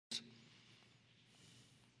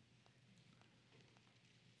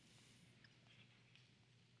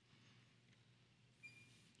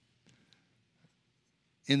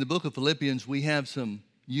in the book of Philippians, we have some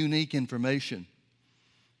unique information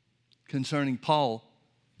concerning Paul,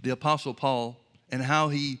 the Apostle Paul, and how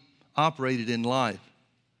he operated in life.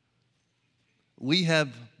 We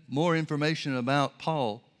have more information about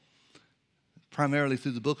Paul, primarily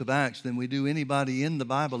through the book of Acts, than we do anybody in the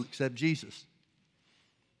Bible except Jesus.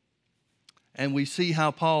 And we see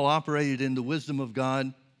how Paul operated in the wisdom of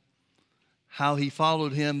God, how he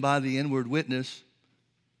followed him by the inward witness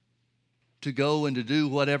to go and to do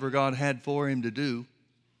whatever God had for him to do,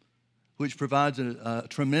 which provides a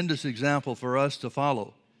tremendous example for us to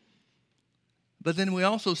follow. But then we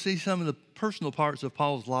also see some of the personal parts of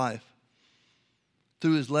Paul's life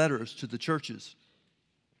through his letters to the churches.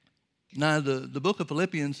 Now, the book of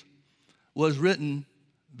Philippians was written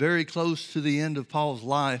very close to the end of Paul's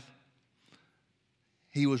life.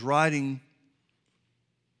 He was writing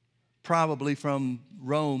probably from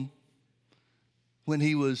Rome when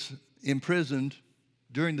he was imprisoned,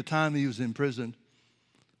 during the time he was imprisoned,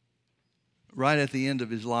 right at the end of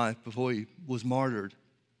his life before he was martyred.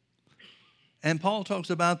 And Paul talks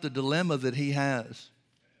about the dilemma that he has.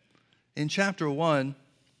 In chapter 1,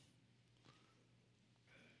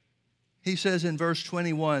 he says in verse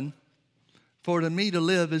 21, "For to me to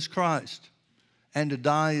live is Christ, and to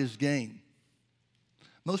die is gain."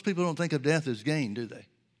 Most people don't think of death as gain, do they?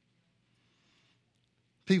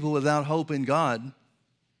 People without hope in God,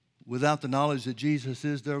 without the knowledge that Jesus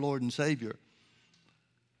is their Lord and Savior,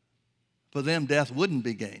 for them, death wouldn't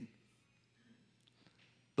be gain.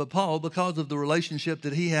 But Paul, because of the relationship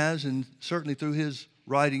that he has, and certainly through his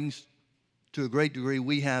writings, to a great degree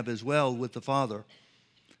we have as well with the Father,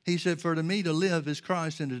 he said, "For to me to live is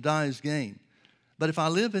Christ, and to die is gain. But if I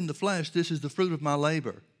live in the flesh, this is the fruit of my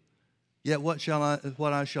labor. Yet what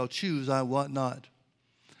I shall choose, I wot not."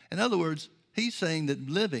 In other words, he's saying that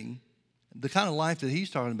living, the kind of life that he's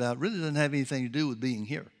talking about, really doesn't have anything to do with being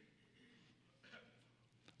here.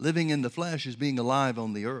 Living in the flesh is being alive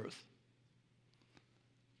on the earth.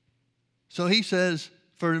 So he says,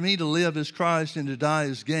 "For me to live is Christ, and to die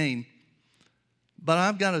is gain." But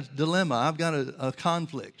I've got a dilemma. I've got a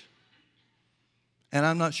conflict. And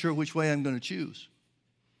I'm not sure which way I'm going to choose.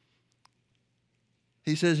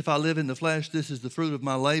 He says, "If I live in the flesh, this is the fruit of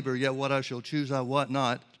my labor, yet what I shall choose I wot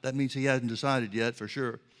not." That means he hasn't decided yet for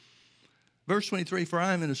sure. Verse 23, "For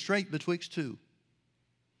I am in a strait betwixt two."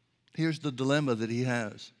 Here's the dilemma that he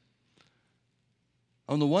has.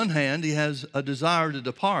 On the one hand, he has a desire to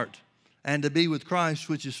depart and to be with Christ,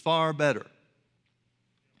 which is far better.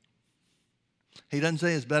 He doesn't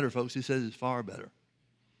say it's better, folks. He says it's far better.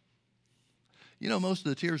 You know, most of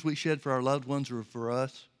the tears we shed for our loved ones are for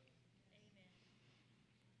us.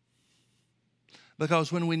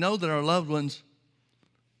 Because when we know that our loved ones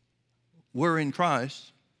were in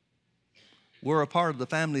Christ, we're a part of the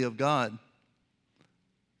family of God,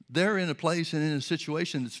 they're in a place and in a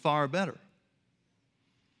situation that's far better.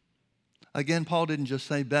 Again, Paul didn't just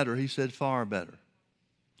say better, he said far better.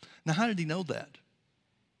 Now, how did he know that?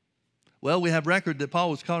 Well, we have record that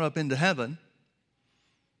Paul was caught up into heaven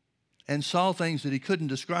and saw things that he couldn't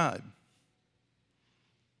describe.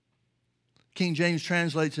 King James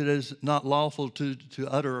translates it as not lawful to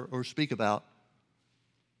utter or speak about.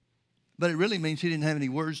 But it really means he didn't have any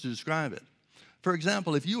words to describe it. For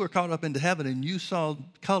example, if you were caught up into heaven and you saw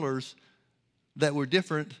colors that were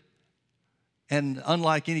different and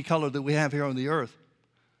unlike any color that we have here on the earth,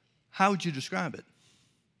 how would you describe it?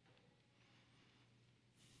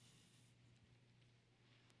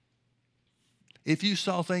 If you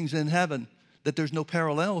saw things in heaven that there's no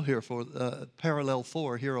parallel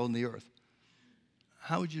for here on the earth,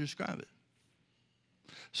 how would you describe it?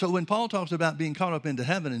 So when Paul talks about being caught up into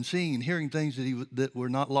heaven and seeing and hearing things that were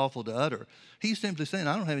not lawful to utter, he's simply saying,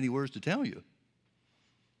 I don't have any words to tell you.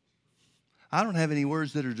 I don't have any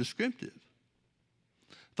words that are descriptive.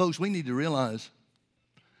 Folks, we need to realize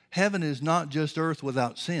heaven is not just earth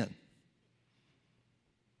without sin.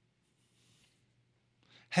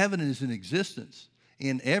 Heaven is an existence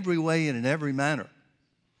in every way and in every manner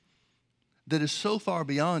that is so far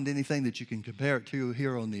beyond anything that you can compare it to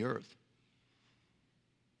here on the earth,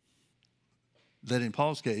 that in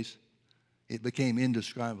Paul's case, it became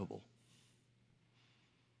indescribable.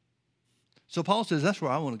 So Paul says, that's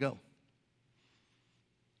where I want to go.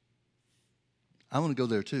 I want to go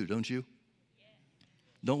there too, don't you?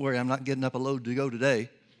 Don't worry, I'm not getting up a load to go today.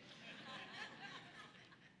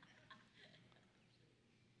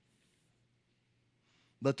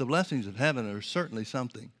 But the blessings of heaven are certainly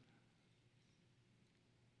something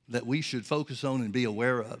that we should focus on and be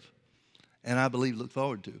aware of, and I believe look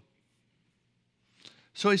forward to.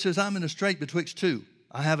 So he says, I'm in a strait betwixt two.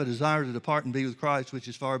 I have a desire to depart and be with Christ, which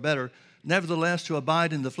is far better. Nevertheless, to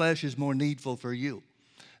abide in the flesh is more needful for you.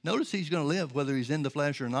 Notice he's going to live whether he's in the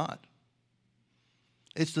flesh or not.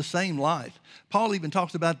 It's the same life. Paul even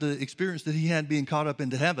talks about the experience that he had being caught up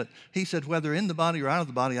into heaven. He said, whether in the body or out of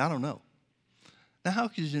the body, I don't know. Now, how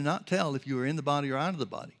could you not tell if you were in the body or out of the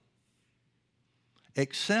body?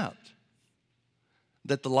 Except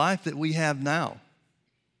that the life that we have now,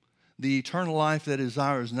 the eternal life that is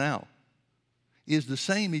ours now, is the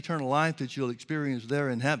same eternal life that you'll experience there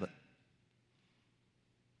in heaven.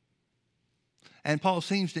 And Paul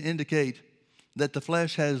seems to indicate that the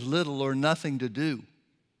flesh has little or nothing to do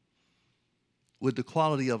with the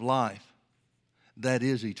quality of life that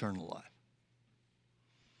is eternal life.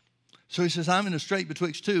 So he says, I'm in a strait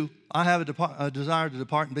betwixt two. I have a desire to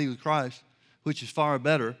depart and be with Christ, which is far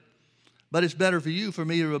better. But it's better for you, for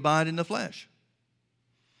me to abide in the flesh.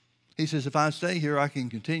 He says, if I stay here, I can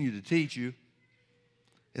continue to teach you.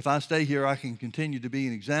 If I stay here, I can continue to be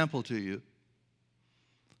an example to you.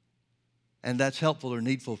 And that's helpful or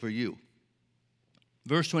needful for you.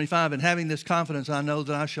 Verse 25, and having this confidence, I know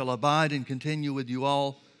that I shall abide and continue with you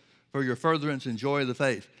all for your furtherance and joy of the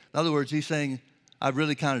faith. In other words, he's saying, I've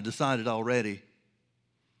really kind of decided already.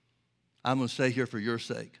 I'm going to stay here for your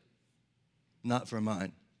sake, not for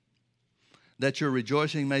mine. That your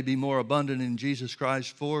rejoicing may be more abundant in Jesus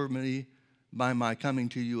Christ for me by my coming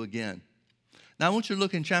to you again. Now I want you to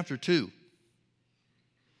look in chapter 2.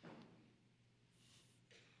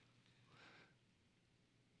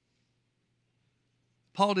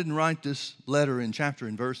 Paul didn't write this letter in chapter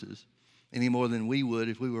and verses any more than we would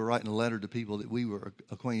if we were writing a letter to people that we were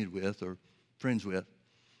acquainted with or friends with.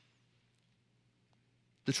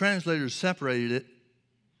 The translators separated it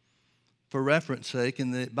for reference sake,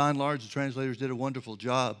 and by and large, the translators did a wonderful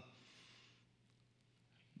job.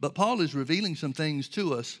 But Paul is revealing some things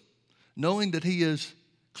to us, knowing that he is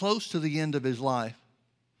close to the end of his life.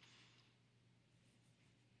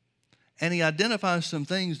 And he identifies some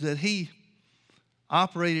things that he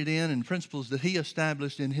operated in and principles that he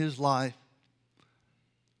established in his life.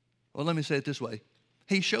 Well, let me say it this way.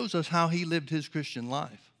 He shows us how he lived his Christian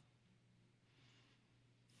life.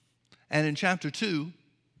 And in chapter 2,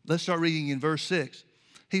 let's start reading in verse 6.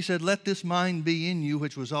 He said, let this mind be in you,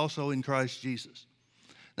 which was also in Christ Jesus.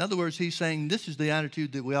 In other words, he's saying this is the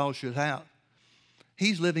attitude that we all should have.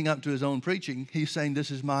 He's living up to his own preaching. He's saying this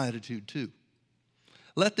is my attitude too.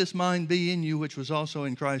 Let this mind be in you, which was also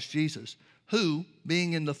in Christ Jesus, who,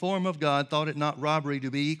 being in the form of God, thought it not robbery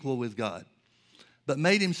to be equal with God, but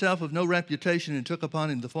made himself of no reputation and took upon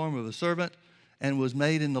him the form of a servant and was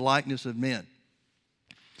made in the likeness of men.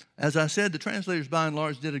 As I said, the translators by and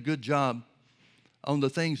large did a good job on the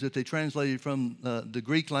things that they translated from the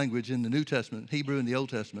Greek language in the New Testament, Hebrew in the Old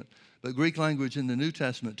Testament, but Greek language in the New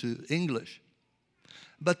Testament to English.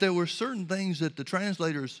 But there were certain things that the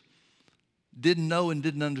translators didn't know and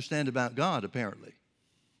didn't understand about God, apparently.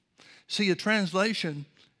 See, a translation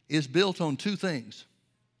is built on two things.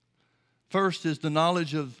 First is the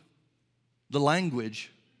knowledge of the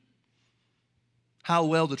language, how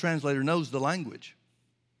well the translator knows the language.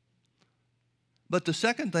 But the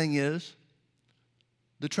second thing is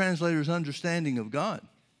the translator's understanding of God.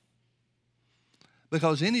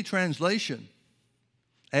 Because any translation,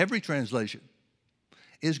 every translation,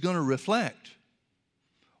 is going to reflect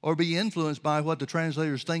or be influenced by what the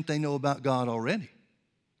translators think they know about God already.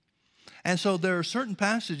 And so there are certain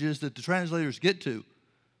passages that the translators get to,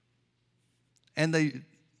 and they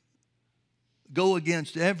go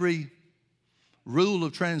against every rule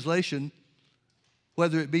of translation,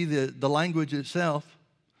 whether it be the language itself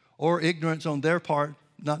or ignorance on their part,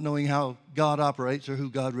 not knowing how God operates or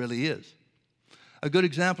who God really is. A good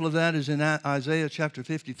example of that is in Isaiah chapter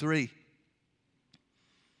 53,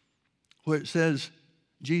 where it says,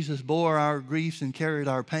 Jesus bore our griefs and carried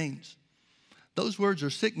our pains. Those words are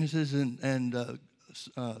sicknesses and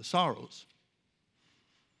sorrows.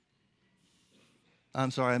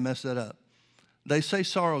 I'm sorry, I messed that up. They say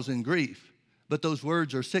sorrows and grief, but those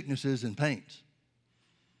words are sicknesses and pains.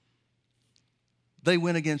 They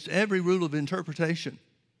went against every rule of interpretation,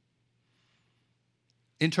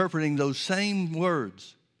 interpreting those same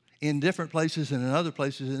words in different places and in other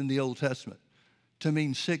places in the Old Testament to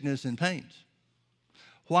mean sickness and pains.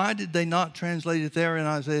 Why did they not translate it there in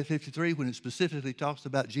Isaiah 53 when it specifically talks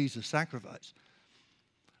about Jesus' sacrifice?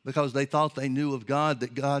 Because they thought they knew of God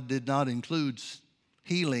that God did not include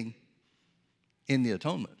healing in the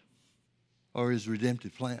atonement or his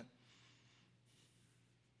redemptive plan.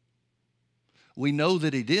 We know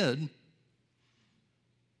that he did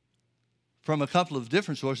from a couple of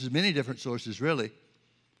different sources, many different sources really.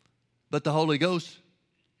 But the Holy Ghost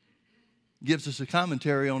gives us a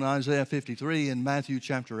commentary on Isaiah 53 in Matthew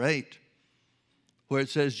chapter 8 where it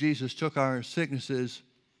says Jesus took our sicknesses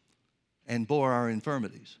and bore our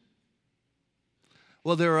infirmities.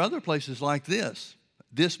 Well, there are other places like this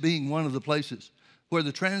being one of the places where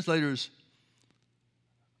the translators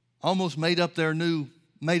almost made up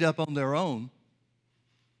on their own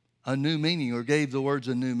a new meaning, or gave the words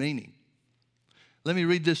a new meaning. Let me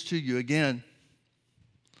read this to you again.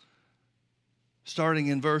 Starting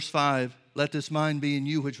in verse 5, let this mind be in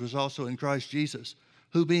you which was also in Christ Jesus,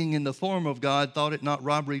 who being in the form of God thought it not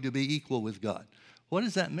robbery to be equal with God. What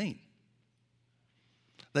does that mean?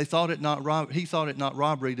 He thought it not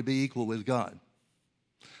robbery to be equal with God.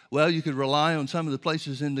 Well, you could rely on some of the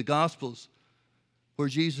places in the Gospels where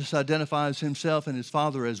Jesus identifies himself and his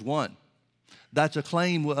Father as one. That's a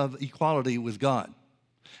claim of equality with God.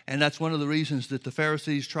 And that's one of the reasons that the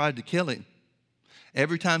Pharisees tried to kill him.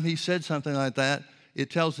 Every time he said something like that, it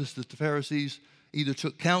tells us that the Pharisees either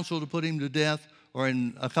took counsel to put him to death, or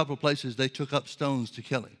in a couple of places they took up stones to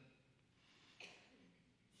kill him.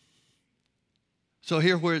 So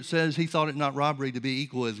here where it says he thought it not robbery to be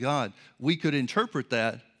equal with God, we could interpret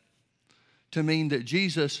that to mean that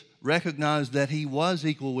Jesus recognized that he was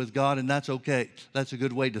equal with God, and that's okay. That's a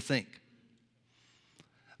good way to think.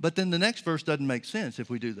 But then the next verse doesn't make sense if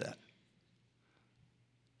we do that.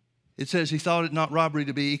 It says he thought it not robbery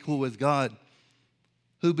to be equal with God,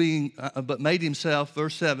 who being, but made himself,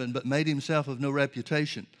 verse 7, but made himself of no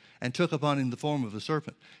reputation, and took upon him the form of a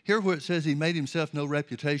serpent. Here where it says he made himself no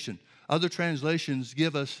reputation, other translations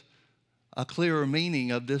give us a clearer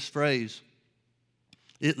meaning of this phrase.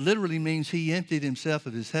 It literally means he emptied himself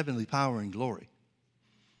of his heavenly power and glory.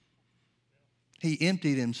 He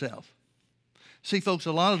emptied himself. See, folks,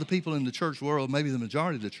 a lot of the people in the church world, maybe the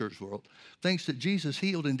majority of the church world, thinks that Jesus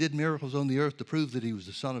healed and did miracles on the earth to prove that he was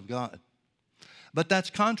the Son of God. But that's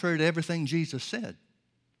contrary to everything Jesus said.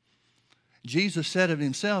 Jesus said of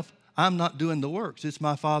himself, I'm not doing the works. It's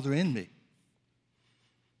my Father in me.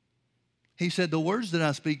 He said, the words that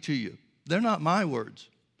I speak to you, they're not my words.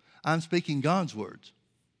 I'm speaking God's words.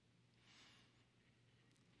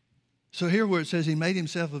 So here where it says he made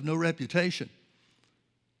himself of no reputation,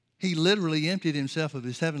 he literally emptied himself of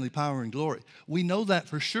his heavenly power and glory. We know that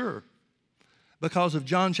for sure because of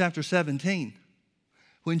John chapter 17.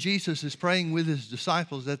 When Jesus is praying with his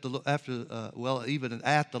disciples even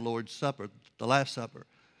at the Lord's Supper, the Last Supper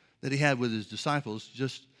that he had with his disciples,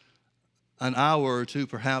 just an hour or two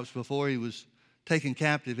perhaps before he was taken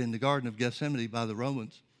captive in the Garden of Gethsemane by the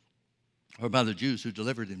Romans, or by the Jews who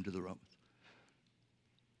delivered him to the Romans.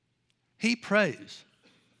 He prays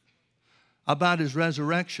about his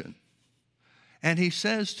resurrection, and he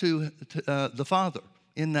says to the Father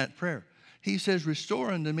in that prayer, he says, restore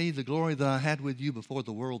unto me the glory that I had with you before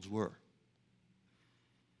the worlds were.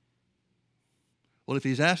 Well, if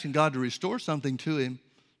he's asking God to restore something to him,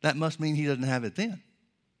 that must mean he doesn't have it then.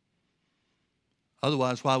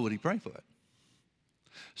 Otherwise, why would he pray for it?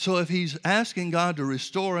 So if he's asking God to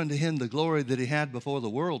restore unto him the glory that he had before the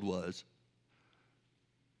world was,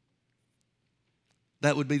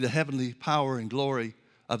 that would be the heavenly power and glory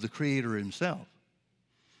of the Creator himself.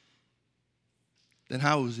 Then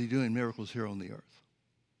how was he doing miracles here on the earth?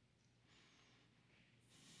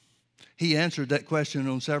 He answered that question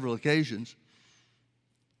on several occasions.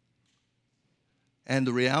 And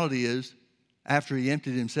the reality is, after he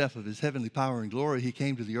emptied himself of his heavenly power and glory, he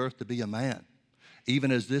came to the earth to be a man, even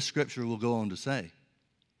as this scripture will go on to say.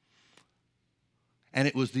 And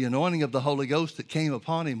it was the anointing of the Holy Ghost that came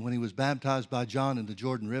upon him when he was baptized by John in the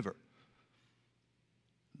Jordan River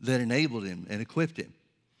that enabled him and equipped him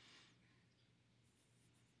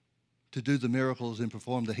to do the miracles and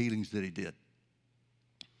perform the healings that he did.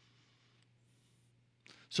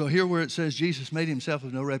 So here where it says Jesus made himself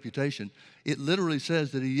of no reputation, it literally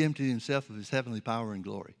says that he emptied himself of his heavenly power and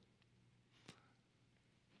glory.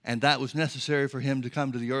 And that was necessary for him to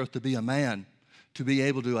come to the earth to be a man, to be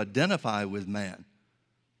able to identify with man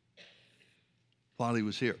while he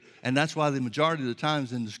was here. And that's why the majority of the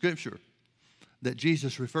times in the scripture that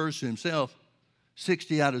Jesus refers to himself,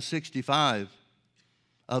 60 out of 65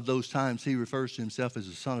 of those times he refers to himself as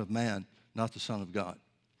the Son of Man, not the Son of God.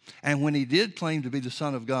 And when he did claim to be the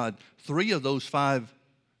Son of God, 3 of those 5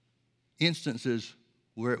 instances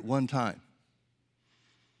were at one time.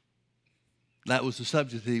 That was the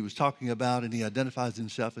subject that he was talking about, and he identifies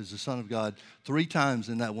himself as the Son of God 3 times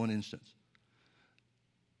in that one instance.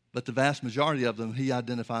 But the vast majority of them, he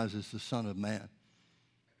identifies as the Son of Man.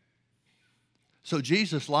 So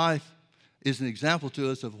Jesus' life is an example to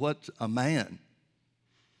us of what a man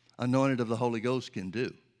anointed of the Holy Ghost can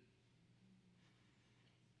do.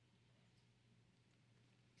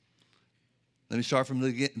 Let me start from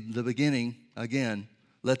the beginning again.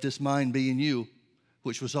 Let this mind be in you,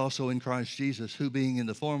 which was also in Christ Jesus, who being in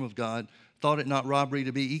the form of God, thought it not robbery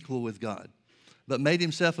to be equal with God, but made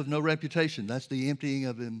himself of no reputation. That's the emptying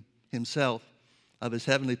of himself, of his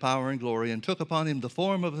heavenly power and glory, and took upon him the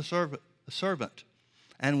form of a servant,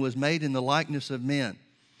 and was made in the likeness of men.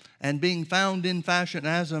 And being found in fashion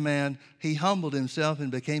as a man, he humbled himself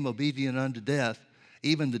and became obedient unto death,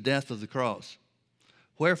 even the death of the cross.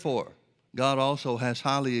 Wherefore, God also has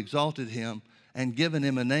highly exalted him and given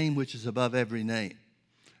him a name which is above every name,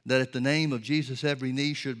 that at the name of Jesus every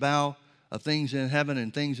knee should bow, of things in heaven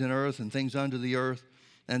and things in earth and things under the earth,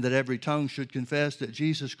 and that every tongue should confess that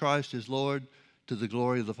Jesus Christ is Lord, to the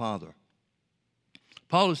glory of the Father.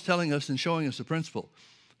 Paul is telling us and showing us a principle.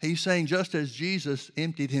 He's saying just as Jesus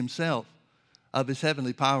emptied himself of his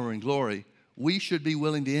heavenly power and glory, we should be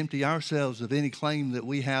willing to empty ourselves of any claim that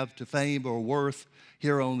we have to fame or worth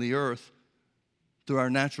here on the earth through our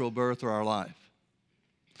natural birth or our life.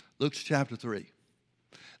 Luke chapter 3.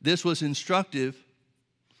 This was instructive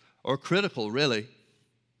or critical, really,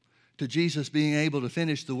 to Jesus being able to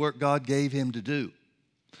finish the work God gave him to do.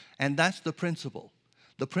 And that's the principle.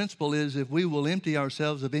 The principle is if we will empty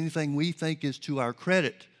ourselves of anything we think is to our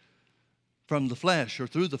credit from the flesh or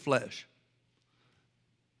through the flesh,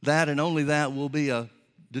 that and only that will be a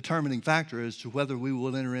determining factor as to whether we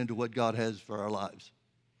will enter into what God has for our lives.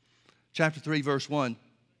 Chapter 3, verse 1.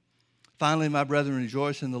 Finally, my brethren,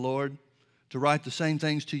 rejoice in the Lord. To write the same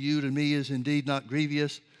things to you, to me, is indeed not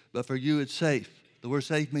grievous, but for you it's safe. The word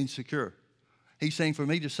safe means secure. He's saying for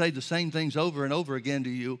me to say the same things over and over again to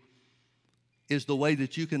you is the way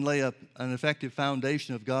that you can lay up an effective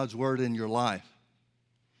foundation of God's word in your life.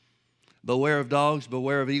 Beware of dogs,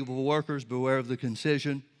 beware of evil workers, beware of the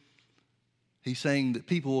concision. He's saying that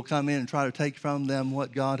people will come in and try to take from them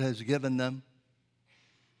what God has given them.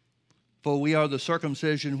 For we are the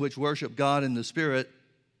circumcision which worship God in the Spirit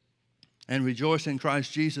and rejoice in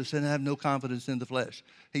Christ Jesus and have no confidence in the flesh.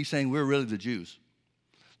 He's saying we're really the Jews.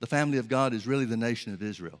 The family of God is really the nation of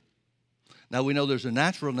Israel. Now we know there's a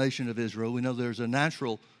natural nation of Israel. We know there's a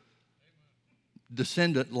natural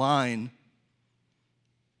descendant line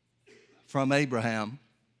from Abraham.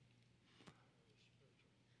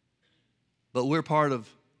 But we're part of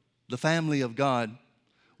the family of God.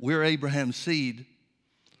 We're Abraham's seed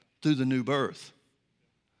through the new birth,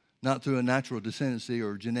 not through a natural descendancy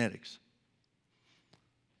or genetics.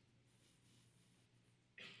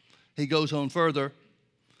 He goes on further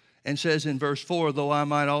and says in verse 4, though I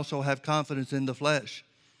might also have confidence in the flesh,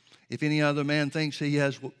 if any other man thinks he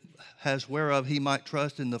has whereof he might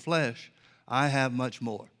trust in the flesh, I have much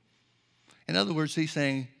more. In other words, he's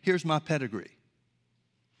saying, here's my pedigree.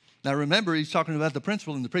 Now remember, he's talking about the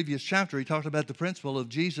principle in the previous chapter. He talked about the principle of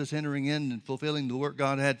Jesus entering in and fulfilling the work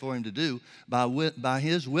God had for him to do by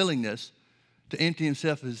his willingness to empty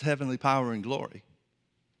himself of his heavenly power and glory.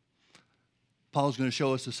 Paul's going to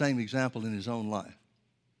show us the same example in his own life.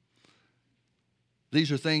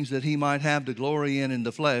 These are things that he might have to glory in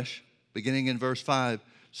the flesh, beginning in verse 5.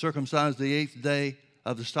 Circumcised the 8th day,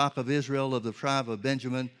 of the stock of Israel, of the tribe of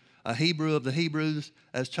Benjamin, a Hebrew of the Hebrews,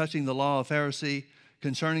 as touching the law of Pharisee,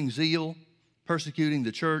 concerning zeal, persecuting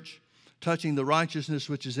the church, touching the righteousness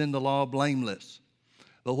which is in the law, blameless.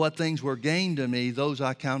 But what things were gain to me, those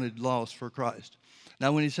I counted loss for Christ.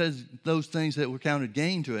 Now, when he says those things that were counted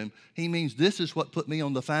gain to him, he means this is what put me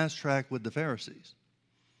on the fast track with the Pharisees.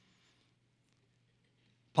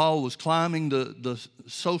 Paul was climbing the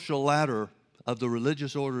social ladder of the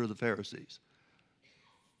religious order of the Pharisees.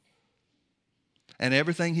 And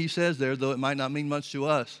everything he says there, though it might not mean much to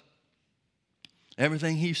us,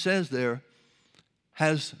 everything he says there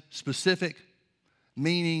has specific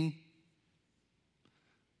meaning,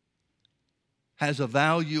 has a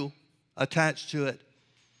value attached to it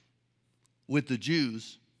with the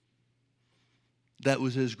Jews that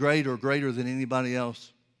was as great or greater than anybody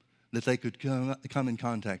else that they could come in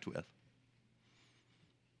contact with.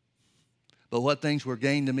 But what things were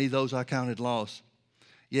gained to me, those I counted loss.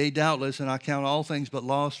 Yea, doubtless, and I count all things but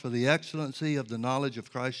loss for the excellency of the knowledge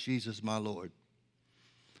of Christ Jesus my Lord,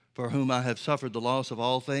 for whom I have suffered the loss of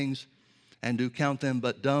all things, and do count them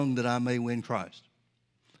but dung, that I may win Christ.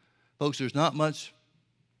 Folks, there's not much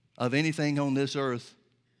of anything on this earth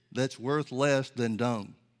that's worth less than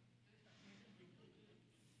dung.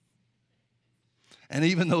 And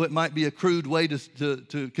even though it might be a crude way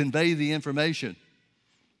to convey the information,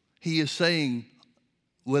 he is saying,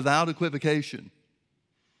 without equivocation,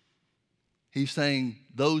 he's saying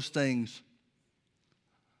those things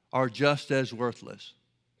are just as worthless.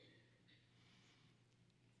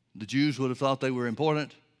 The Jews would have thought they were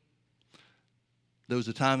important. There was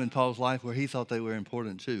a time in Paul's life where he thought they were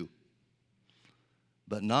important too.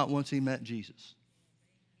 But not once he met Jesus.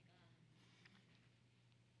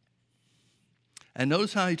 And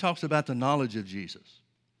notice how he talks about the knowledge of Jesus.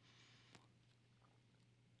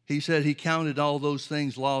 He said he counted all those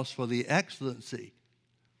things lost for the excellency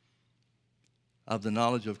of the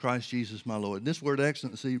knowledge of Christ Jesus my Lord. This word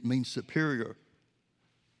excellency means superior.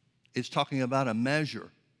 It's talking about a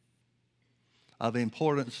measure of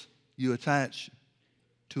importance you attach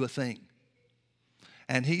to a thing.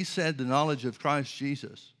 And he said the knowledge of Christ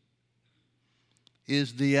Jesus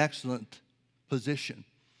is the excellent position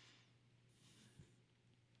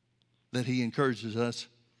that he encourages us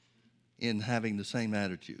in having the same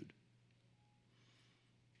attitude.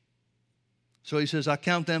 So he says, I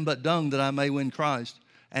count them but dung that I may win Christ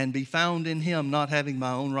and be found in him, not having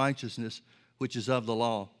my own righteousness, which is of the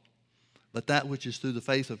law, but that which is through the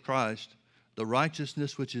faith of Christ, the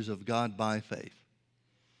righteousness which is of God by faith.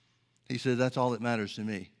 He said, that's all that matters to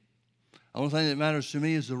me. The only thing that matters to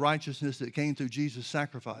me is the righteousness that came through Jesus'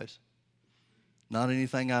 sacrifice, not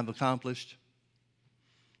anything I've accomplished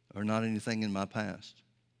or not anything in my past.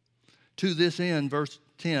 To this end, verse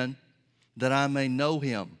 10, that I may know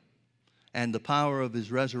him and the power of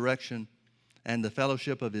his resurrection and the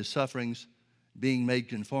fellowship of his sufferings, being made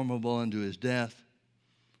conformable unto his death,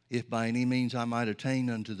 if by any means I might attain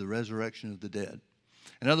unto the resurrection of the dead.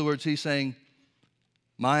 In other words, he's saying,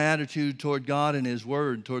 my attitude toward God and his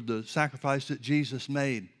word, toward the sacrifice that Jesus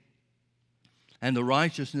made, and the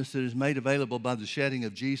righteousness that is made available by the shedding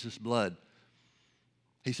of Jesus' blood,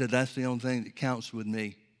 he said, that's the only thing that counts with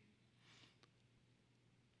me.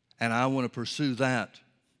 And I want to pursue that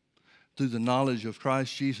through the knowledge of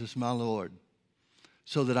Christ Jesus my Lord,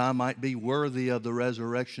 so that I might be worthy of the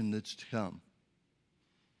resurrection that's to come.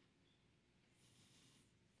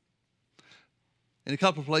 In a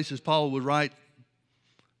couple of places, Paul would write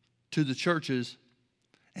to the churches,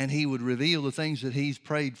 and he would reveal the things that he's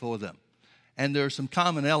prayed for them. And there are some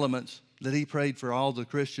common elements that he prayed for all the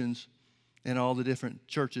Christians in all the different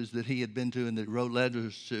churches that he had been to and that wrote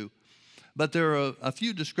letters to. But there are a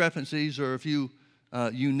few discrepancies or a few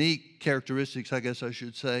unique characteristics, I guess I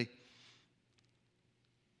should say.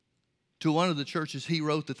 To one of the churches, he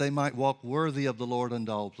wrote that they might walk worthy of the Lord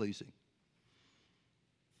unto all pleasing.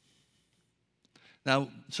 Now,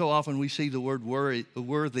 so often we see the word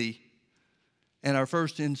worthy, and our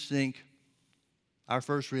first instinct, our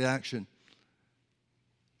first reaction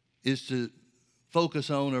is to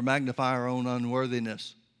focus on or magnify our own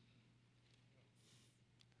unworthiness.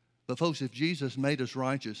 But folks, if Jesus made us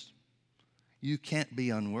righteous, you can't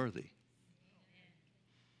be unworthy.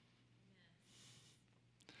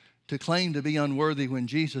 To claim to be unworthy when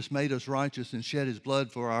Jesus made us righteous and shed his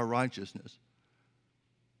blood for our righteousness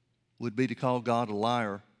would be to call God a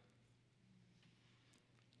liar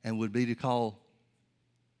and would be to call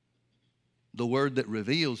the word that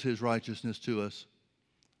reveals his righteousness to us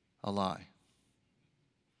a lie.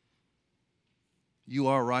 You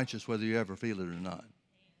are righteous whether you ever feel it or not.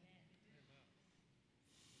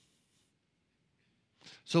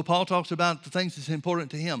 So Paul talks about the things that's important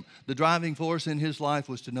to him. The driving force in his life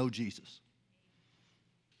was to know Jesus.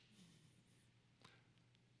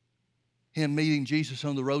 Him meeting Jesus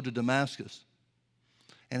on the road to Damascus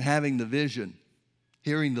and having the vision,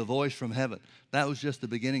 hearing the voice from heaven, that was just the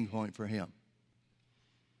beginning point for him.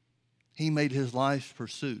 He made his life's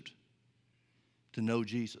pursuit to know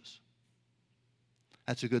Jesus.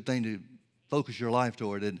 That's a good thing to focus your life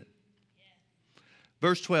toward, isn't it? Yeah.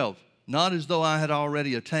 Verse 12, not as though I had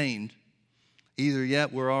already attained, either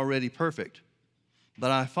yet were already perfect,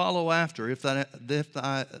 but I follow after,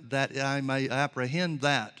 that I may apprehend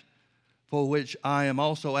that for which I am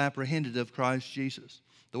also apprehended of Christ Jesus.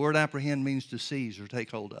 The word apprehend means to seize or take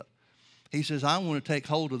hold of. He says, I want to take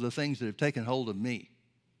hold of the things that have taken hold of me.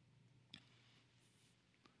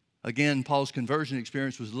 Again, Paul's conversion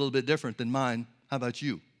experience was a little bit different than mine. How about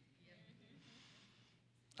you?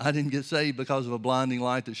 I didn't get saved because of a blinding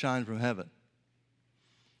light that shined from heaven.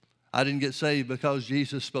 I didn't get saved because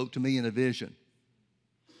Jesus spoke to me in a vision.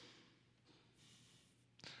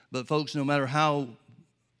 But folks, no matter how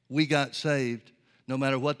we got saved, no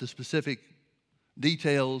matter what the specific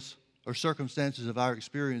details or circumstances of our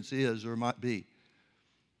experience is or might be,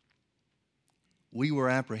 we were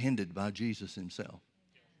apprehended by Jesus himself.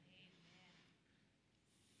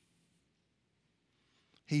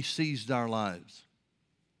 He seized our lives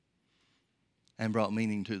and brought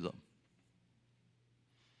meaning to them.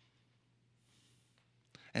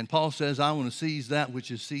 And Paul says, I want to seize that which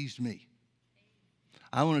has seized me.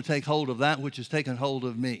 I want to take hold of that which has taken hold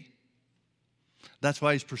of me. That's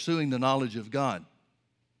why he's pursuing the knowledge of God.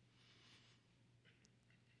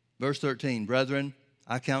 Verse 13, brethren,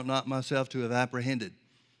 I count not myself to have apprehended,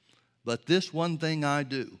 but this one thing I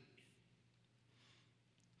do,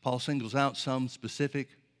 Paul singles out some specific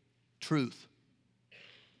truth.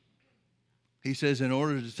 He says, in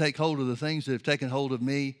order to take hold of the things that have taken hold of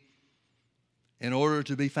me, in order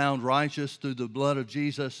to be found righteous through the blood of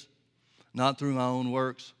Jesus, not through my own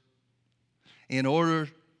works, in order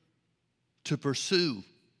to pursue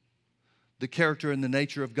the character and the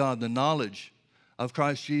nature of God, the knowledge of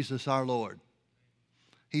Christ Jesus our Lord,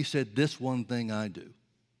 he said, this one thing I do.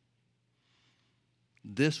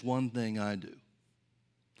 This one thing I do.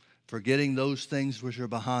 Forgetting those things which are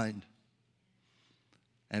behind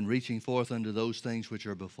and reaching forth unto those things which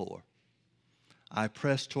are before. I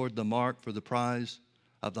press toward the mark for the prize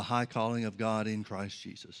of the high calling of God in Christ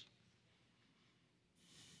Jesus.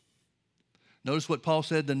 Notice what Paul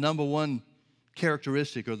said the number one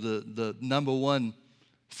characteristic or the number one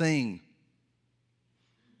thing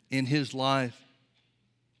in his life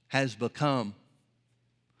has become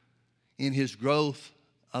in his growth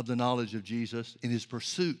of the knowledge of Jesus, in his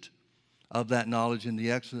pursuit of that knowledge and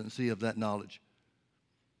the excellency of that knowledge.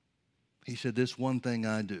 He said, this one thing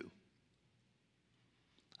I do.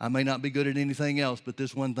 I may not be good at anything else, but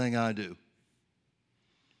this one thing I do.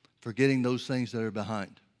 Forgetting those things that are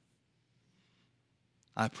behind.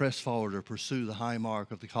 I press forward or pursue the high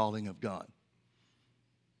mark of the calling of God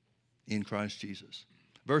in Christ Jesus.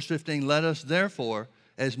 Verse 15, let us therefore,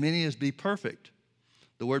 as many as be perfect.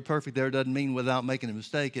 The word perfect there doesn't mean without making a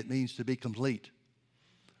mistake. It means to be complete.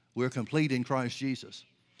 We're complete in Christ Jesus.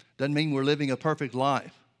 Doesn't mean we're living a perfect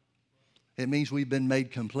life. It means we've been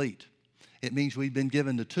made complete. It means we've been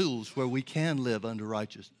given the tools where we can live under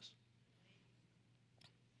righteousness.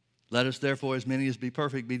 Let us therefore, as many as be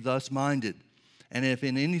perfect, be thus minded. And if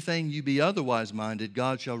in anything you be otherwise minded,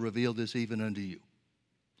 God shall reveal this even unto you.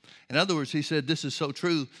 In other words, he said, this is so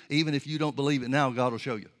true, even if you don't believe it now, God will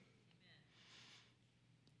show you.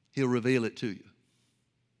 He'll reveal it to you.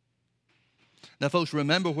 Now, folks,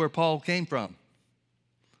 remember where Paul came from.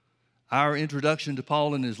 Our introduction to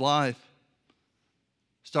Paul and his life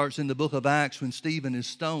starts in the book of Acts when Stephen is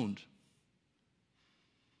stoned.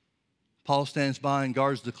 Paul stands by and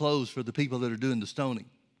guards the clothes for the people that are doing the stoning.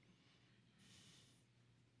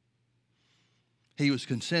 He was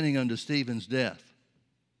consenting unto Stephen's death.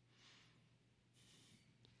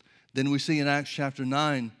 Then we see in Acts chapter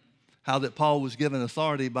 9 how that Paul was given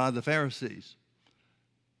authority by the Pharisees,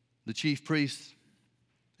 the chief priests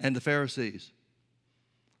and the Pharisees,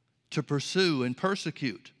 to pursue and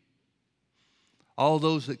persecute all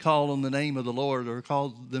those that call on the name of the Lord or call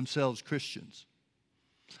themselves Christians,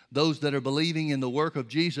 those that are believing in the work of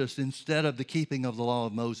Jesus instead of the keeping of the law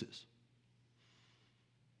of Moses.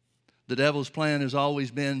 The devil's plan has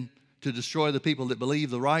always been to destroy the people that believe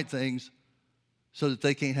the right things so that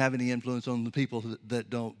they can't have any influence on the people that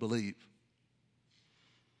don't believe.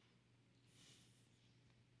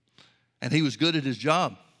 And he was good at his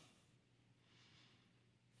job.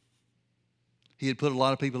 He had put a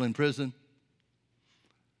lot of people in prison.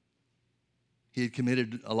 He had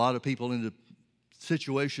committed a lot of people into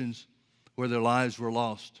situations where their lives were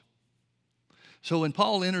lost. So when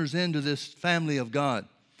Paul enters into this family of God,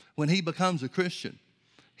 when he becomes a Christian,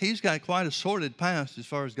 he's got quite a sordid past as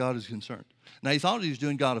far as God is concerned. Now, he thought he was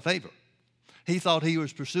doing God a favor. He thought he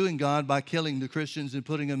was pursuing God by killing the Christians and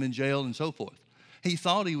putting them in jail and so forth. He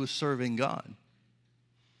thought he was serving God.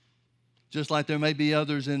 Just like there may be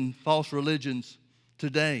others in false religions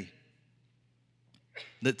today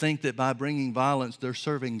that think that by bringing violence, they're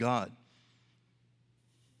serving God.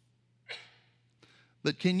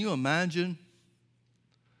 But can you imagine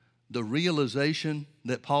the realization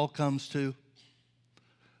that Paul comes to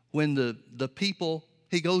when the people,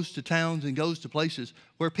 he goes to towns and goes to places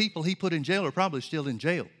where people he put in jail are probably still in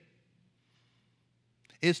jail.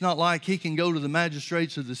 It's not like he can go to the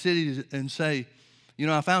magistrates of the city and say, you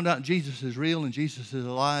know, I found out Jesus is real and Jesus is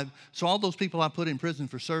alive. So all those people I put in prison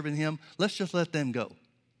for serving him, let's just let them go.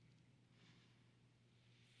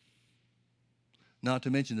 Not to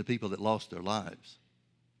mention the people that lost their lives.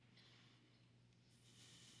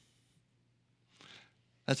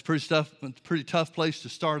 That's a pretty tough place to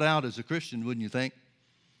start out as a Christian, wouldn't you think?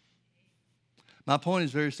 My point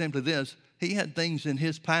is very simply this. He had things in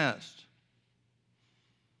his past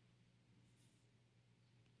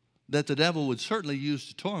that the devil would certainly use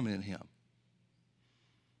to torment him.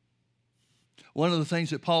 One of the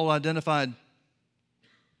things that Paul identified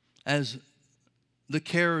as the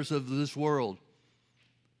cares of this world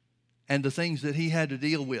and the things that he had to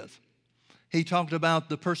deal with. He talked about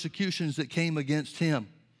the persecutions that came against him.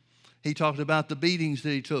 He talked about the beatings that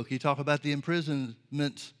he took. He talked about the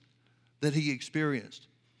imprisonments that he experienced.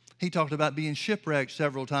 He talked about being shipwrecked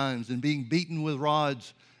several times and being beaten with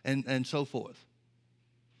rods and so forth.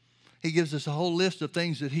 He gives us a whole list of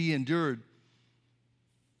things that he endured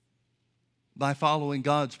by following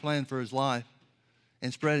God's plan for his life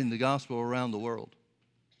and spreading the gospel around the world.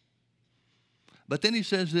 But then he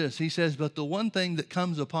says this. He says, but the one thing that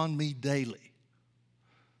comes upon me daily.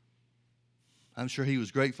 I'm sure he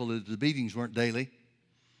was grateful that the beatings weren't daily,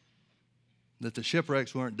 that the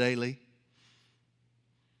shipwrecks weren't daily,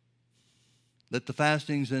 that the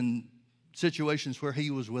fastings and situations where he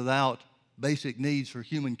was without basic needs for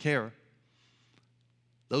human care,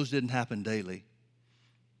 those didn't happen daily.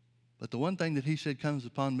 But the one thing that he said comes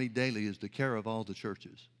upon me daily is the care of all the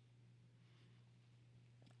churches.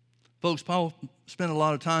 Folks, Paul spent a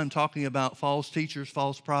lot of time talking about false teachers,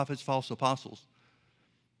 false prophets, false apostles.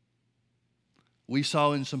 We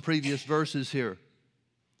saw in some previous verses here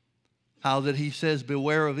how that he says,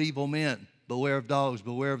 beware of evil men, beware of dogs,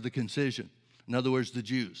 beware of the concision. In other words, the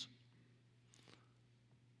Jews.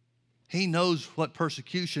 He knows what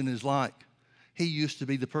persecution is like. He used to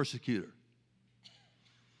be the persecutor.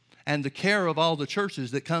 And the care of all the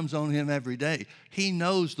churches that comes on him every day. He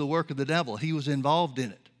knows the work of the devil. He was involved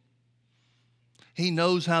in it. He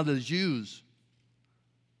knows how the Jews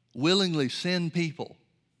willingly send people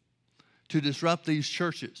to disrupt these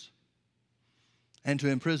churches and to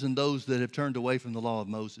imprison those that have turned away from the law of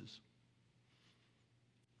Moses.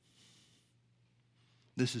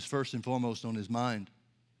 This is first and foremost on his mind.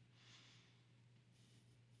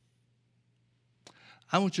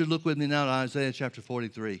 I want you to look with me now to Isaiah chapter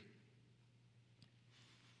 43.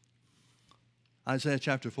 Isaiah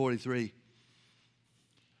chapter 43.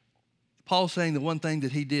 Paul's saying the one thing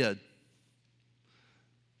that he did,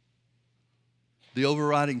 the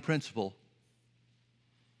overriding principle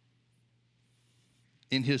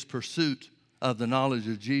in his pursuit of the knowledge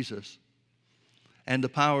of Jesus and the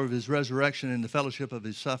power of his resurrection and the fellowship of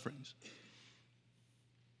his sufferings.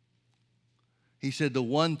 He said the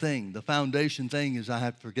one thing, the foundation thing is I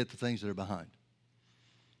have to forget the things that are behind.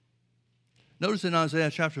 Notice in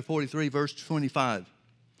Isaiah chapter 43, verse 25.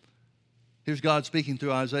 Here's God speaking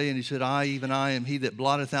through Isaiah, and he said, I, even I, am he that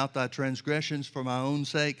blotteth out thy transgressions for my own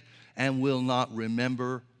sake, and will not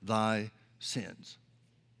remember thy sins.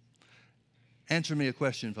 Answer me a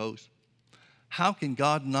question, folks. How can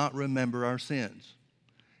God not remember our sins?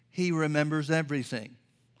 He remembers everything.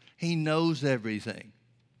 He knows everything.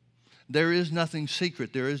 There is nothing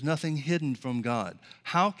secret. There is nothing hidden from God.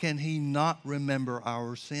 How can he not remember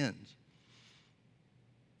our sins?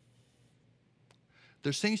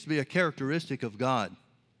 There seems to be a characteristic of God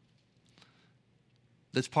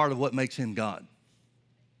that's part of what makes him God.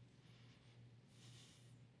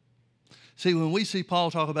 See, when we see Paul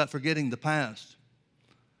talk about forgetting the past,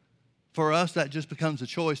 for us that just becomes a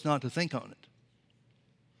choice not to think on it.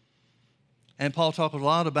 And Paul talked a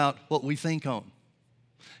lot about what we think on.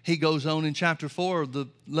 He goes on in chapter 4 of the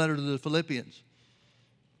letter to the Philippians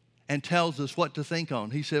and tells us what to think on.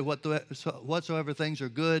 He said, whatsoever things are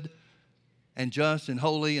good and just and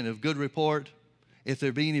holy and of good report, if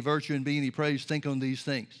there be any virtue and be any praise, think on these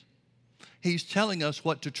things. He's telling us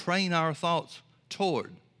what to train our thoughts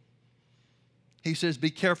toward. He says, be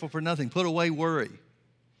careful for nothing. Put away worry.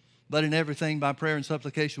 But in everything by prayer and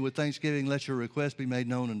supplication with thanksgiving, let your request be made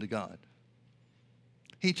known unto God.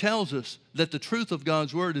 He tells us that the truth of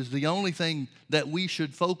God's word is the only thing that we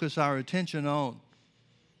should focus our attention on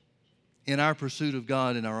in our pursuit of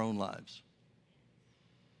God in our own lives.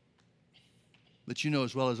 But you know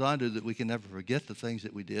as well as I do that we can never forget the things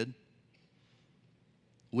that we did.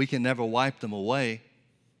 We can never wipe them away.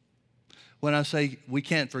 When I say we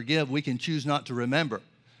can't forgive, we can choose not to remember.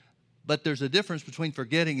 But there's a difference between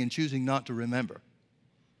forgetting and choosing not to remember.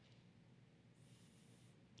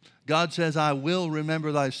 God says, I will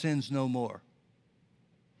remember thy sins no more.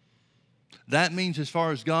 That means as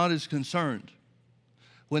far as God is concerned,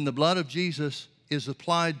 when the blood of Jesus is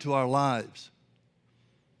applied to our lives,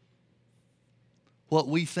 what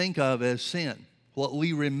we think of as sin, what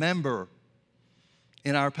we remember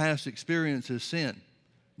in our past experience as sin,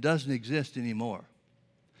 doesn't exist anymore.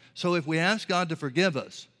 So if we ask God to forgive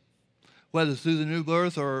us, whether through the new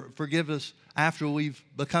birth or forgive us after we've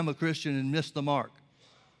become a Christian and missed the mark,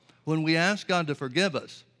 when we ask God to forgive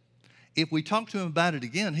us, if we talk to him about it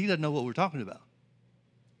again, he doesn't know what we're talking about.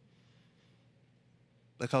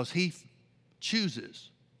 Because he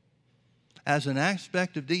chooses, as an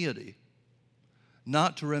aspect of deity,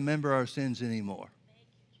 not to remember our sins anymore.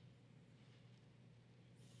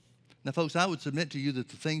 Now, folks, I would submit to you that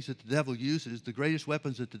the things that the devil uses, the greatest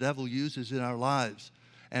weapons that the devil uses in our lives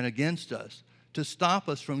and against us, to stop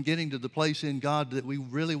us from getting to the place in God that we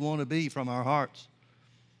really want to be from our hearts,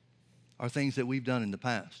 are things that we've done in the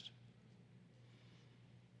past.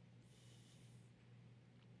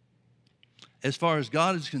 As far as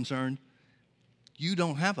God is concerned, you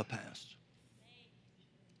don't have a past.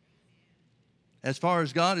 As far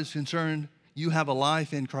as God is concerned, you have a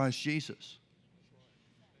life in Christ Jesus.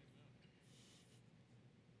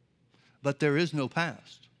 But there is no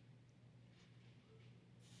past.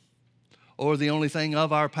 Or the only thing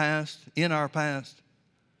of our past, in our past,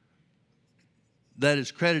 that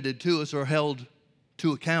is credited to us or held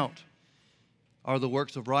to account are the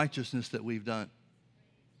works of righteousness that we've done.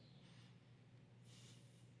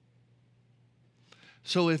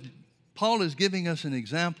 So if Paul is giving us an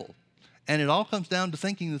example, and it all comes down to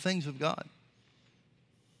thinking the things of God.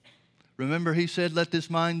 Remember, he said, let this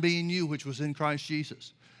mind be in you, which was in Christ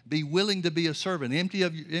Jesus. Be willing to be a servant.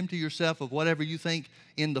 Empty yourself of whatever you think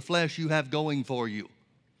in the flesh you have going for you.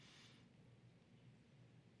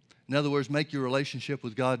 In other words, make your relationship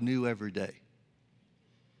with God new every day.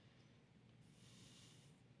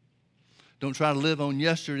 Don't try to live on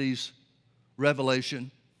yesterday's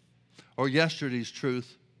revelation or yesterday's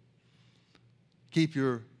truth. Keep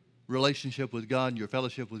your relationship with God and your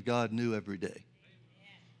fellowship with God new every day.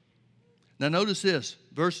 Now notice this,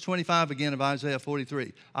 verse 25 again of Isaiah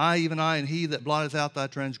 43. I, even I, and he that blotteth out thy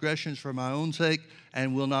transgressions for my own sake,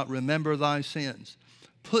 and will not remember thy sins.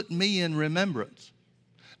 Put me in remembrance.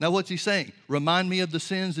 Now what's he saying? Remind me of the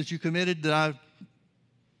sins that you committed that I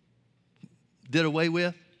did away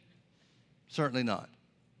with? Certainly not.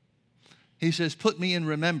 He says, put me in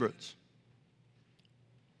remembrance.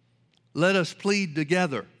 Let us plead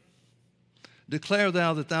together. Declare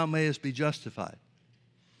thou that thou mayest be justified.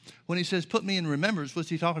 When he says, put me in remembrance, what's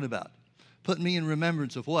he talking about? Put me in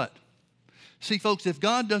remembrance of what? See, folks, if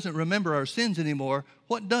God doesn't remember our sins anymore,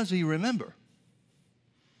 what does he remember?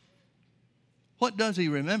 What does he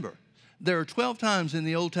remember? There are 12 times in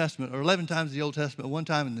the Old Testament, or 11 times in the Old Testament, one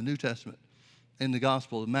time in the New Testament, in the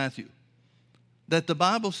Gospel of Matthew, that the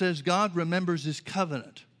Bible says God remembers his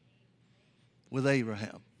covenant with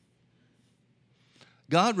Abraham.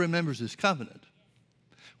 God remembers his covenant.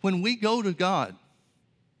 When we go to God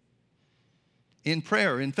in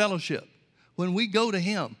prayer, in fellowship, when we go to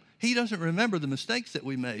him, he doesn't remember the mistakes that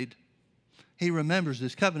we made. He remembers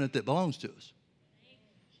this covenant that belongs to us.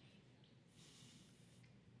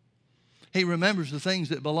 He remembers the things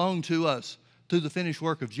that belong to us through the finished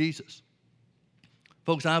work of Jesus.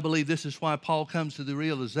 Folks, I believe this is why Paul comes to the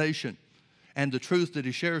realization and the truth that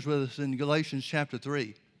he shares with us in Galatians chapter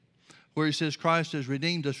 3, where he says Christ has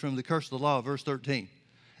redeemed us from the curse of the law, verse 13,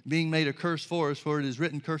 being made a curse for us, for it is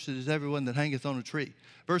written, cursed is everyone that hangeth on a tree.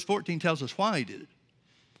 Verse 14 tells us why he did it,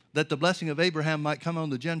 that the blessing of Abraham might come on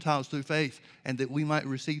the Gentiles through faith, and that we might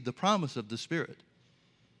receive the promise of the Spirit.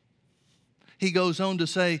 He goes on to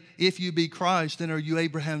say, if you be Christ, then are you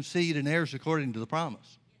Abraham's seed and heirs according to the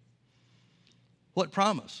promise. What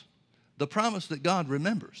promise? The promise that God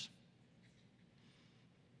remembers.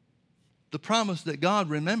 The promise that God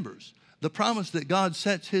remembers. The promise that God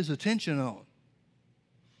sets his attention on.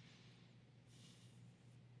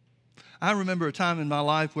 I remember a time in my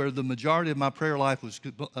life where the majority of my prayer life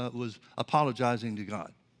was apologizing to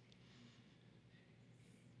God.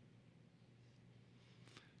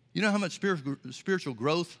 You know how much spiritual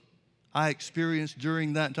growth I experienced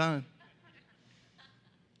during that time?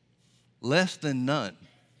 Less than none.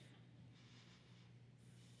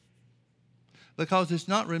 Because it's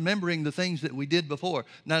not remembering the things that we did before.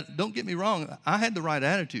 Now, don't get me wrong. I had the right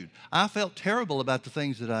attitude. I felt terrible about the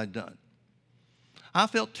things that I'd done. I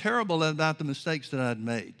felt terrible about the mistakes that I'd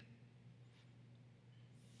made.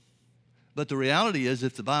 But the reality is,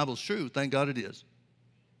 if the Bible's true, thank God it is.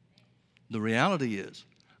 The reality is,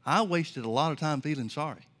 I wasted a lot of time feeling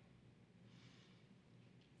sorry.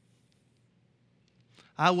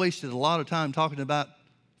 I wasted a lot of time talking about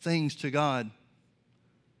things to God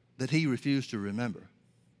that he refused to remember.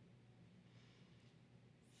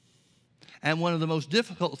 And one of the most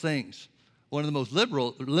difficult things, one of the most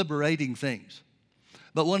liberating things,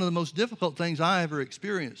 but one of the most difficult things I ever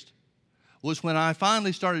experienced was when I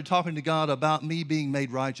finally started talking to God about me being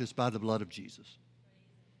made righteous by the blood of Jesus.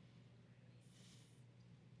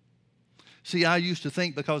 See, I used to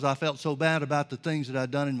think, because I felt so bad about the things that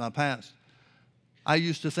I'd done in my past, I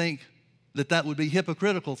used to think that that would be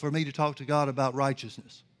hypocritical for me to talk to God about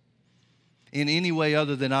righteousness in any way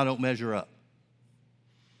other than I don't measure up.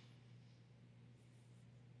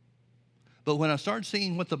 But when I started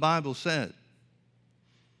seeing what the Bible said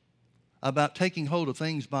about taking hold of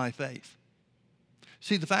things by faith.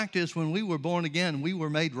 See, the fact is, when we were born again, we were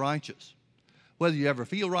made righteous. Whether you ever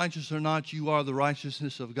feel righteous or not, you are the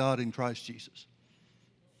righteousness of God in Christ Jesus.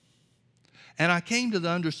 And I came to the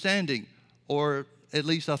understanding, or at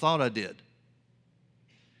least I thought I did,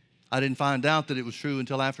 I didn't find out that it was true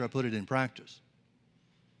until after I put it in practice.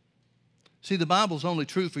 See, the Bible's only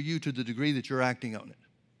true for you to the degree that you're acting on it.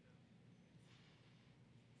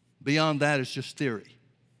 Beyond that, it's just theory.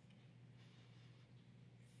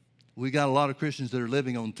 We got a lot of Christians that are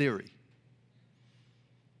living on theory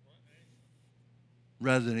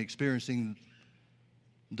rather than experiencing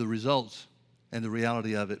the results and the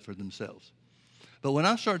reality of it for themselves. But when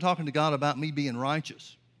I started talking to God about me being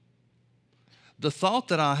righteous, the thought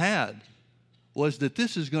that I had was that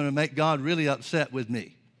this is going to make God really upset with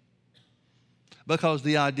me. Because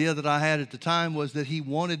the idea that I had at the time was that He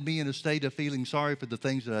wanted me in a state of feeling sorry for the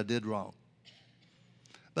things that I did wrong.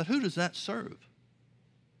 But who does that serve?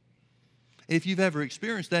 If you've ever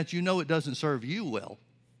experienced that, you know it doesn't serve you well.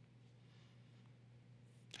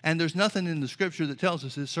 And there's nothing in the Scripture that tells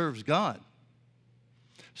us it serves God.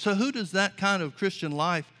 So who does that kind of Christian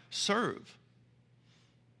life serve?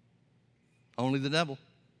 Only the devil.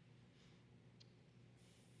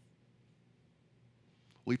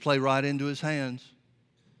 We play right into his hands.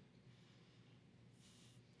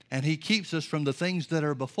 And he keeps us from the things that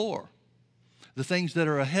are before, the things that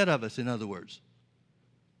are ahead of us, in other words.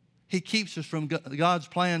 He keeps us from God's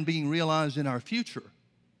plan being realized in our future,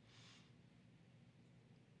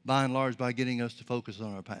 by and large, by getting us to focus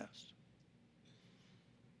on our past.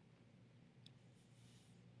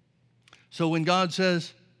 So when God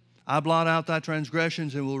says, I blot out thy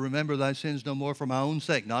transgressions and will remember thy sins no more for my own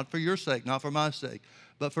sake, not for your sake, not for my sake,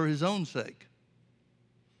 but for his own sake.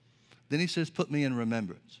 Then he says, put me in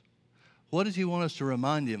remembrance. What does he want us to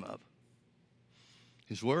remind him of?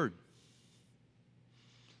 His word.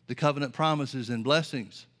 The covenant promises and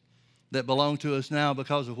blessings that belong to us now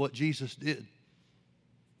because of what Jesus did.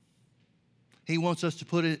 He wants us to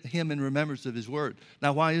put him in remembrance of his word.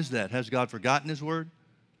 Now, why is that? Has God forgotten his word?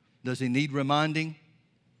 Does he need reminding?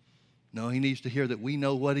 No, he needs to hear that we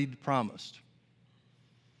know what he promised.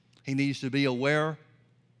 He needs to be aware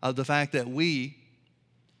of the fact that we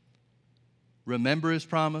remember his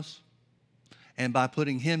promise, and by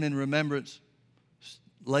putting him in remembrance,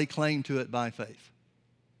 lay claim to it by faith.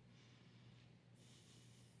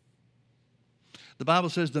 The Bible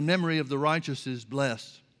says the memory of the righteous is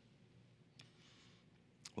blessed.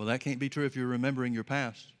 Well, that can't be true if you're remembering your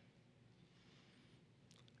past.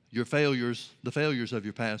 Your failures, the failures of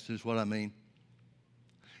your past is what I mean.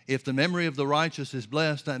 If the memory of the righteous is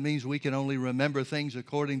blessed, that means we can only remember things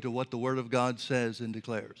according to what the Word of God says and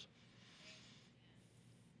declares.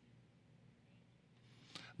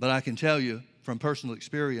 But I can tell you from personal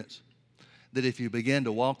experience that if you begin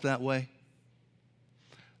to walk that way,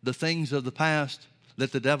 the things of the past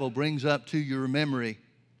that the devil brings up to your memory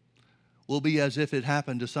will be as if it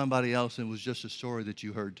happened to somebody else and was just a story that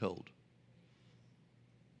you heard told.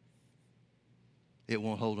 It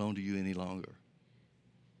won't hold on to you any longer.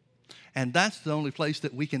 And that's the only place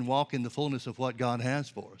that we can walk in the fullness of what God has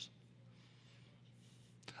for us.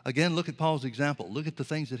 Again, look at Paul's example. Look at the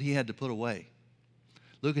things that he had to put away.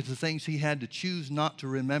 Look at the things he had to choose not to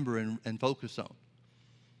remember and focus on.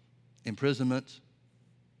 Imprisonments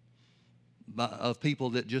of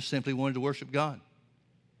people that just simply wanted to worship God.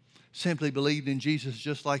 Simply believed in Jesus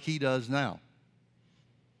just like he does now.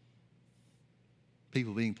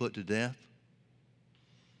 People being put to death.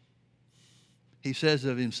 He says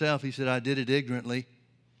of himself, he said, I did it ignorantly,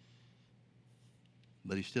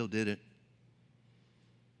 but he still did it.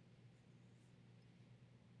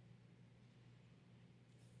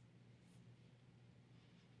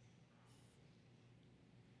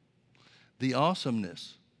 The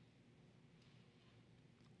awesomeness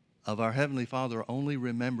of our Heavenly Father only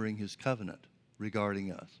remembering his covenant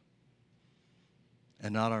regarding us,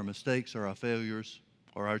 and not our mistakes or our failures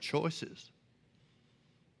or our choices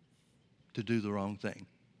to do the wrong thing.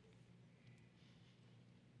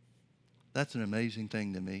 That's an amazing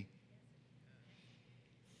thing to me.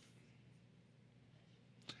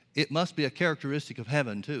 It must be a characteristic of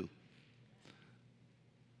heaven too.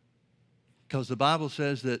 Because the Bible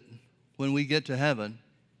says that when we get to heaven,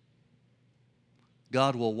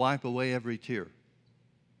 God will wipe away every tear.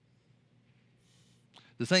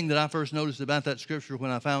 The thing that I first noticed about that scripture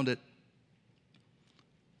when I found it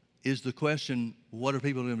is the question, what are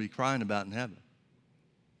people going to be crying about in heaven?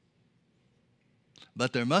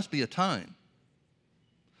 But there must be a time.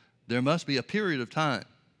 There must be a period of time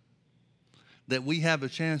that we have a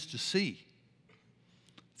chance to see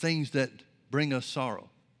things that bring us sorrow.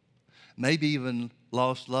 Maybe even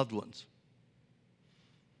lost loved ones.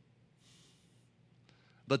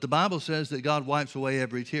 But the Bible says that God wipes away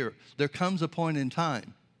every tear. There comes a point in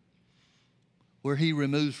time where he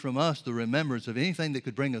removes from us the remembrance of anything that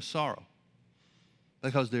could bring us sorrow,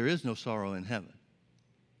 because there is no sorrow in heaven.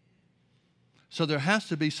 So there has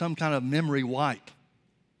to be some kind of memory wipe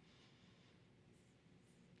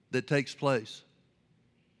that takes place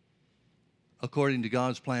according to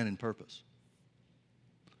God's plan and purpose.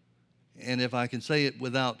 And if I can say it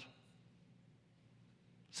without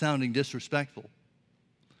sounding disrespectful,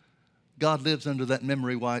 God lives under that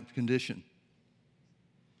memory wipe condition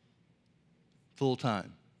full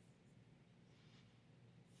time.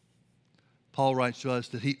 Paul writes to us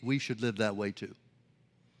that we should live that way too.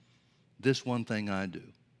 This one thing I do,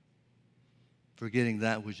 forgetting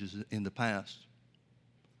that which is in the past,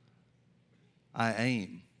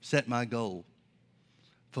 I set my goal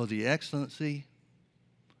for the excellency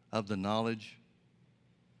of the knowledge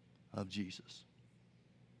of Jesus.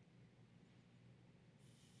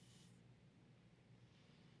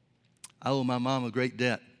 I owe my mom a great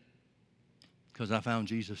debt because I found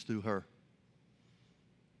Jesus through her.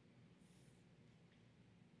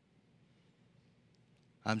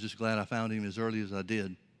 I'm just glad I found him as early as I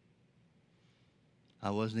did.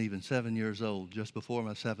 I wasn't even 7 years old, just before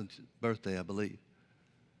my 7th birthday, I believe.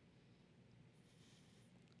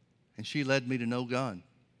 And she led me to know God.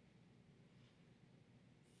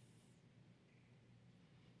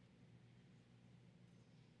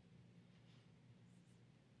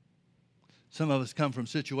 Some of us come from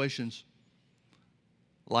situations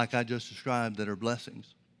like I just described that are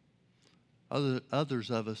blessings.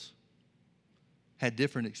 Others of us had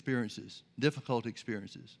different experiences, difficult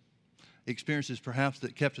experiences, experiences perhaps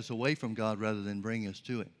that kept us away from God rather than bringing us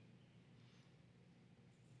to Him.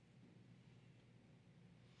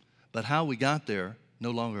 But how we got there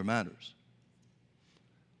no longer matters.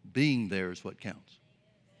 Being there is what counts.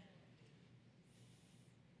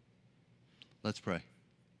 Let's pray.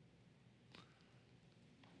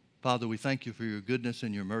 Father, we thank you for your goodness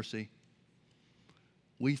and your mercy.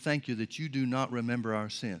 We thank you that you do not remember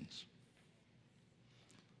our sins.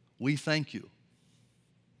 We thank you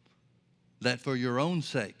that for your own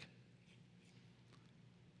sake,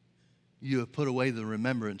 you have put away the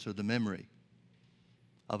remembrance or the memory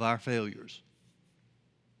of our failures,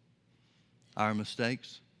 our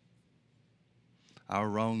mistakes, our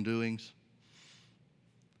wrongdoings,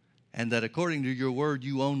 and that according to your word,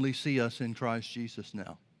 you only see us in Christ Jesus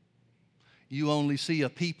now. You only see a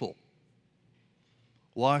people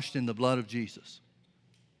washed in the blood of Jesus.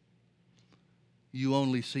 You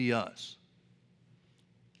only see us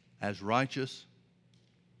as righteous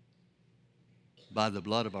by the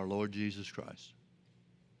blood of our Lord Jesus Christ.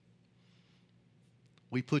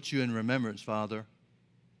 We put you in remembrance, Father,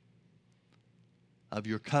 of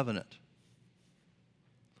your covenant.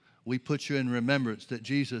 We put you in remembrance that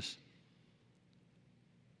Jesus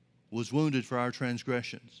was wounded for our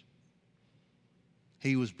transgressions.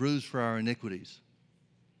 He was bruised for our iniquities.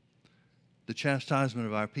 The chastisement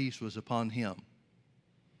of our peace was upon him,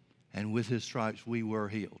 and with his stripes we were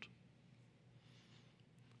healed.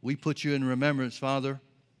 We put you in remembrance, Father.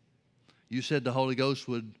 You said the Holy Ghost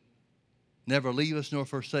would never leave us nor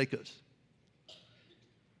forsake us.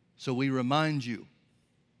 So we remind you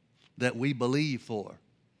that we believe for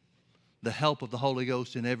the help of the Holy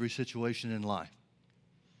Ghost in every situation in life.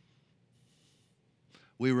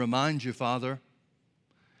 We remind you, Father,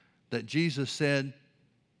 that Jesus said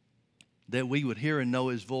that we would hear and know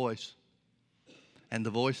his voice, and the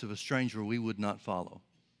voice of a stranger we would not follow.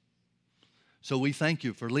 So we thank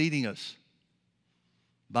you for leading us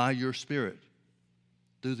by your Spirit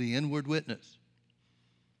through the inward witness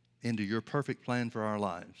into your perfect plan for our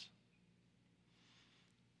lives.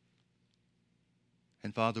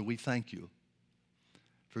 And Father, we thank you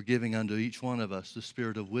for giving unto each one of us the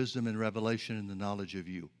spirit of wisdom and revelation and the knowledge of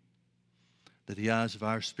you, that the eyes of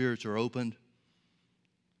our spirits are opened,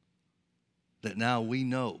 that now we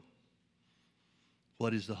know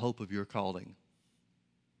what is the hope of your calling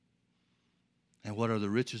and what are the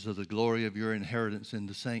riches of the glory of your inheritance in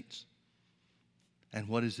the saints, and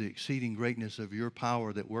what is the exceeding greatness of your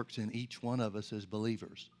power that works in each one of us as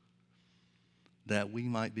believers, that we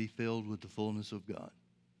might be filled with the fullness of God.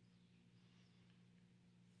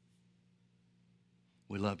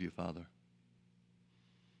 We love you, Father.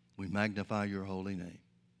 We magnify your holy name.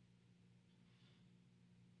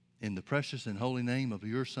 In the precious and holy name of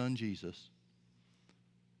your Son, Jesus,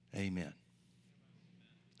 amen.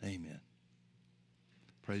 Amen.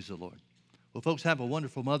 Praise the Lord. Well, folks, have a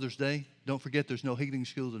wonderful Mother's Day. Don't forget there's no healing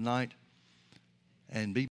school tonight. And be